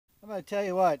going to tell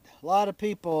you what, a lot of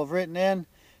people have written in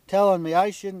telling me I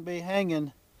shouldn't be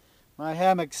hanging my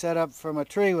hammock set up from a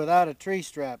tree without a tree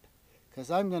strap,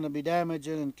 because I'm going to be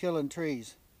damaging and killing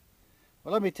trees.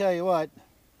 Well, let me tell you what,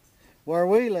 where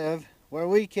we live, where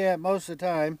we camp most of the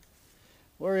time,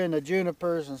 we're in the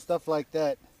junipers and stuff like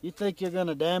that. You think you're going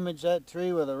to damage that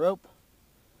tree with a rope?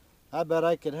 I bet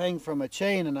I could hang from a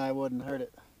chain and I wouldn't hurt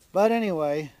it. But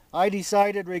anyway, I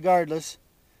decided regardless,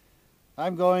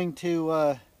 I'm going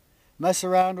to mess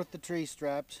around with the tree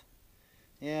straps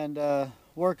and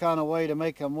work on a way to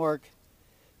make them work,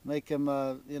 make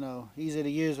them easy to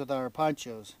use with our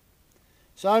ponchos.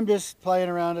 So I'm just playing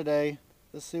around today.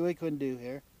 Let's see what we can do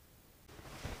here.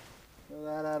 Throw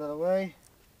that out of the way.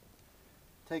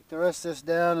 Take the rest of this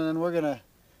down, and then we're going to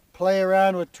play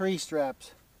around with tree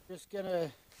straps. Just going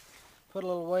to put a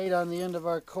little weight on the end of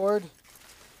our cord.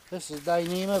 This is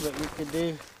Dyneema, but you could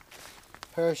do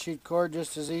parachute cord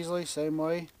just as easily, same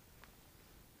way.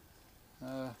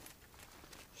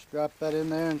 Just drop that in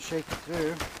there and shake it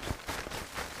through.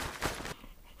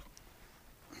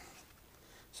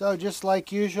 So just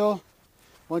like usual,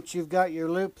 once you've got your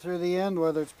loop through the end,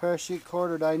 whether it's parachute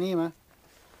cord or Dyneema,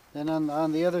 then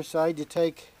on the other side you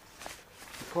take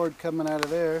the cord coming out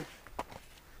of there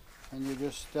and you're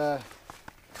just going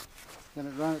to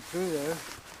run it through there,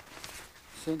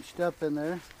 cinched up in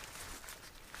there.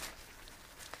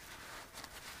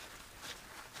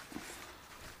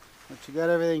 Once you got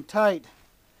everything tight,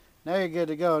 now you're good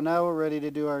to go. Now we're ready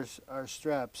to do our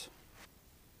straps.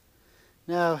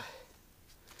 Now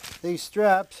these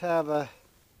straps have an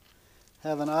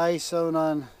eye sewn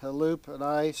on a loop, an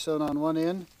eye sewn on one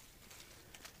end,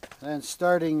 and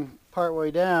starting part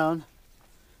way down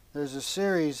there's a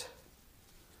series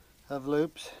of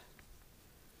loops.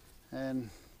 And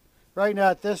right now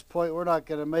at this point we're not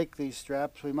going to make these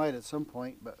straps. We might at some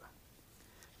point, but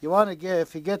you want to get,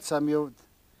 if you get some,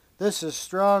 this is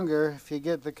stronger if you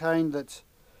get the kind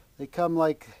they come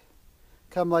like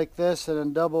this and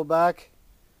then double back,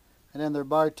 and then they're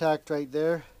bar tacked right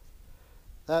there.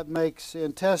 That makes,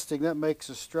 in testing, that makes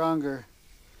a stronger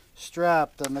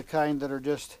strap than the kind that are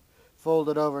just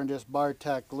folded over and just bar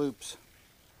tack loops.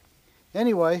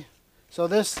 Anyway, so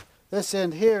this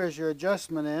end here is your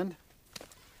adjustment end,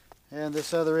 and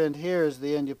this other end here is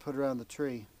the end you put around the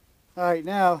tree. Alright,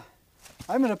 now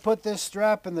I'm going to put this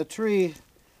strap in the tree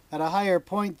at a higher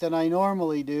point than I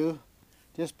normally do,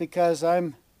 just because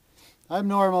I'm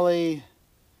normally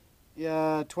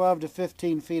 12 to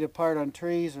 15 feet apart on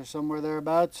trees or somewhere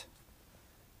thereabouts,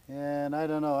 and I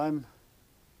don't know,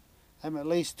 I'm at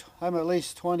least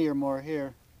 20 or more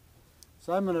here.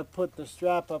 So I'm going to put the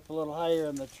strap up a little higher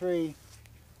in the tree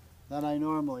than I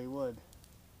normally would.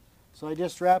 So I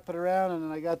just wrap it around, and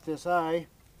then I got this eye.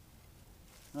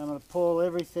 I'm going to pull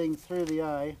everything through the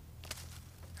eye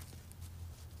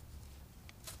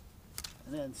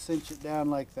and then cinch it down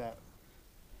like that.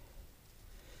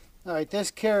 Alright,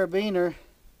 this carabiner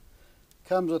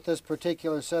comes with this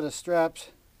particular set of straps.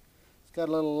 It's got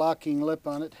a little locking lip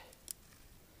on it.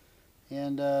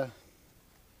 And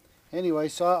anyway,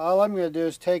 so all I'm going to do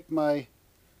is take my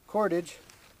cordage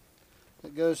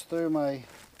that goes through my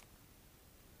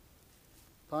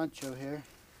poncho here.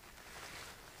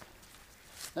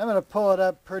 I'm going to pull it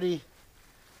up pretty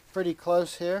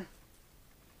close here.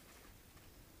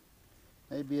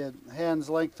 Maybe a hand's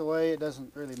length away, it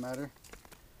doesn't really matter.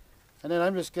 And then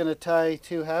I'm just going to tie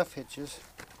 2 half hitches.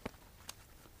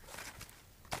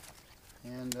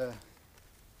 And that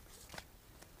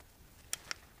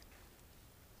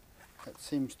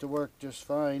seems to work just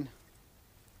fine.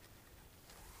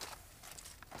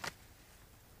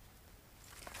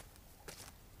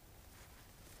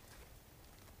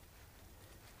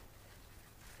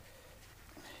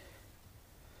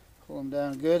 Pull them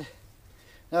down good.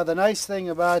 Now the nice thing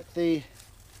about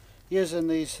using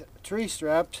these tree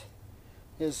straps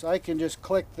is I can just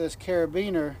click this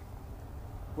carabiner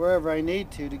wherever I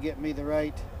need to get me the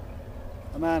right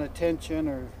amount of tension,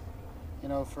 or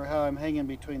for how I'm hanging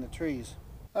between the trees.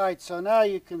 Alright, so now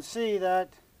you can see that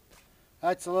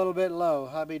that's a little bit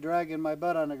low. I'll be dragging my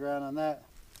butt on the ground on that.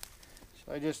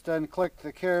 So I just unclick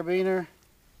the carabiner,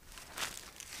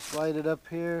 slide it up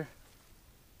here,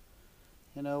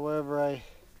 wherever I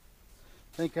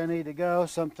think I need to go,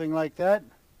 something like that.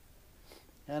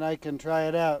 And I can try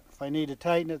it out. If I need to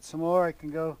tighten it some more, I can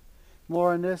go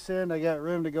more on this end. I got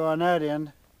room to go on that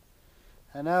end.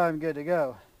 And now I'm good to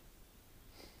go.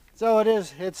 So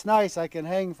it's nice. I can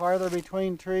hang farther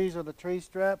between trees with a tree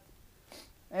strap.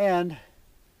 And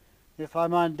if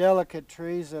I'm on delicate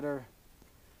trees that are,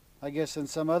 I guess, in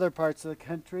some other parts of the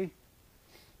country,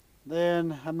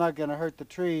 then I'm not going to hurt the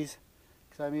trees,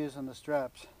 because I'm using the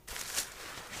straps.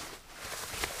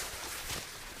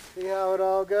 See how it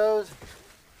all goes?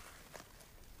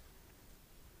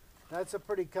 That's a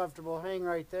pretty comfortable hang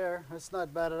right there. That's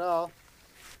not bad at all.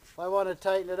 If I want to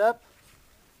tighten it up,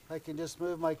 I can just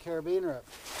move my carabiner up.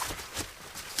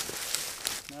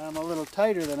 Now I'm a little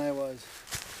tighter than I was.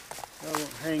 I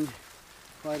won't hang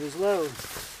quite as low.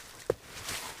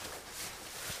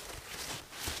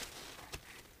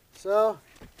 So,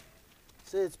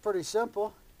 see, it's pretty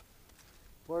simple.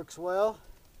 Works well.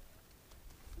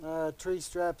 Tree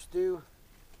straps do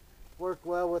work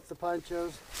well with the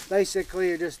ponchos. Basically,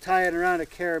 you're just tying around a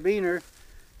carabiner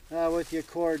with your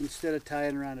cord instead of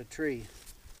tying around a tree.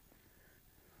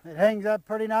 It hangs up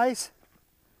pretty nice.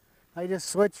 I just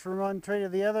switched from one tree to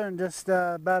the other in just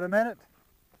about a minute.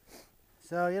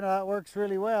 So, you know, it works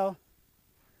really well.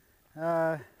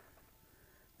 The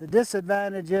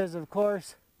disadvantage is, of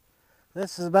course,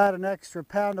 this is about an extra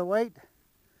pound of weight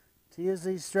to use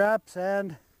these straps,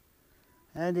 and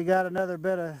you got another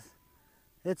bit of,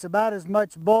 it's about as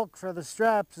much bulk for the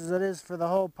straps as it is for the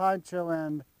whole poncho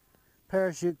and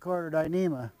parachute cord or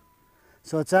Dyneema.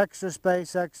 So it's extra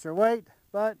space, extra weight,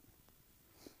 but,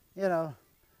 you know,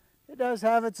 it does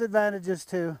have its advantages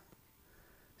too.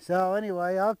 So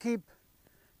anyway, I'll keep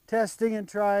testing and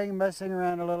trying, messing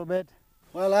around a little bit.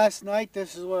 Well, last night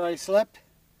this is where I slept.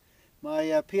 My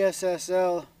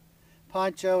PSSL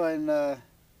Poncho and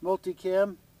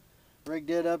multicam. Rigged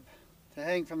it up to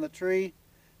hang from the tree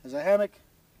as a hammock.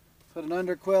 Put an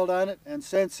under quilt on it, and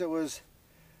since it was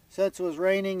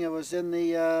raining, it was in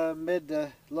the mid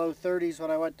to low 30s when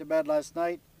I went to bed last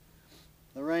night.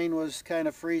 The rain was kind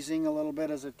of freezing a little bit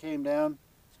as it came down.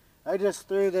 I just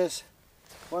threw this,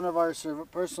 one of our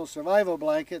personal survival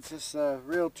blankets, this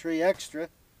Real Tree Extra.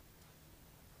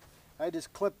 I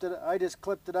just clipped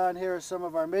it on here with some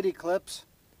of our Midi clips,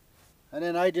 and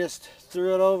then I just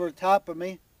threw it over top of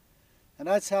me, and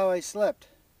that's how I slept.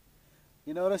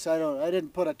 You notice I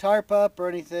didn't put a tarp up or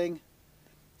anything,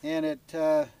 and it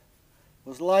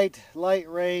was light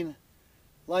rain,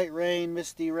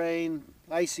 misty rain,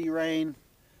 icy rain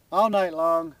all night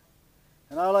long,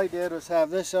 and all I did was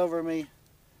have this over me.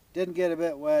 Didn't get a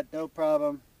bit wet, no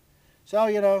problem. So,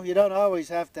 you know, you don't always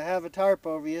have to have a tarp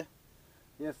over you.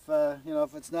 If you know,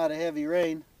 if it's not a heavy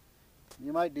rain,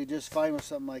 you might do just fine with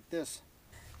something like this.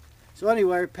 So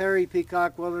anyway, Perry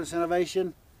Peacock Wilderness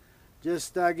Innovation,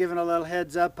 just giving a little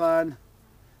heads up on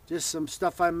just some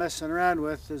stuff I'm messing around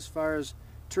with as far as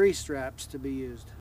tree straps to be used.